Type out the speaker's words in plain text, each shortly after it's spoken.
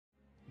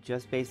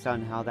just based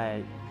on how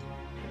that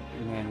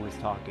man was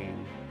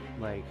talking,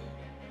 like,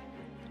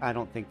 I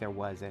don't think there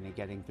was any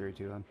getting through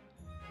to him.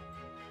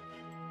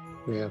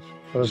 Yeah,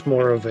 I was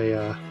more of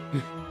a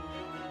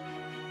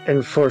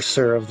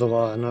enforcer of the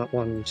law, not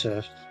one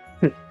to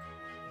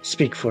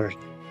speak for it.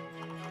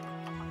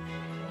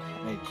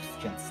 I just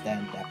can't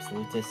stand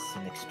absolutists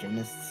and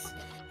extremists.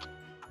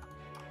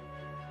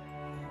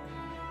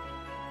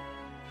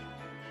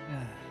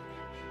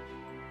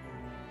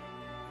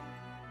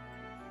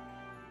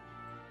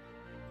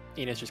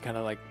 Enos just kind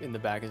of like in the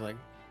back is like,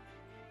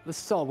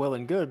 this is all well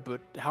and good,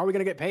 but how are we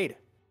gonna get paid?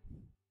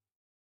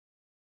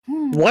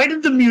 Why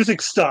did the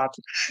music stop?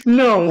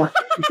 No.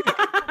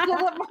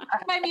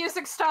 My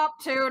music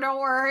stopped too. Don't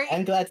worry.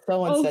 I'm glad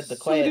someone said the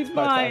quiet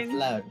parts out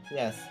loud.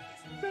 Yes.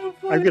 So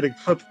I'm gonna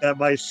clip that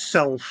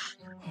myself.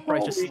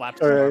 Bryce just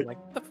slaps All his arm right. like,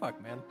 what the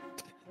fuck, man?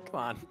 Come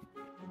on.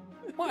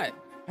 What?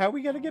 How are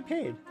we gonna get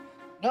paid?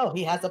 No,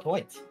 he has a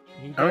point.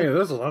 I mean,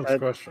 that's a honest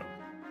question.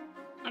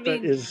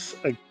 That is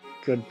a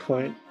good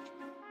point.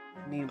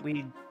 I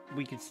mean,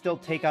 we could still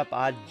take up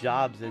odd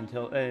jobs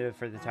until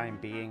for the time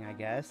being, I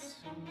guess.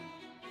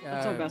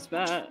 That's our best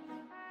bet.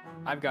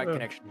 I've got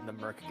connections in the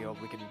Merc Guild.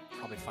 We can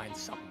probably find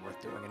something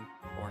worth doing in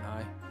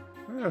Bornai.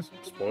 Yeah,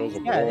 spoils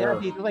of Yeah, war. I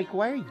mean, like,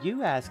 why are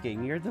you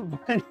asking? You're the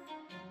one.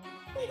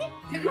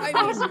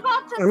 I was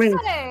about to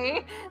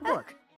say. Look,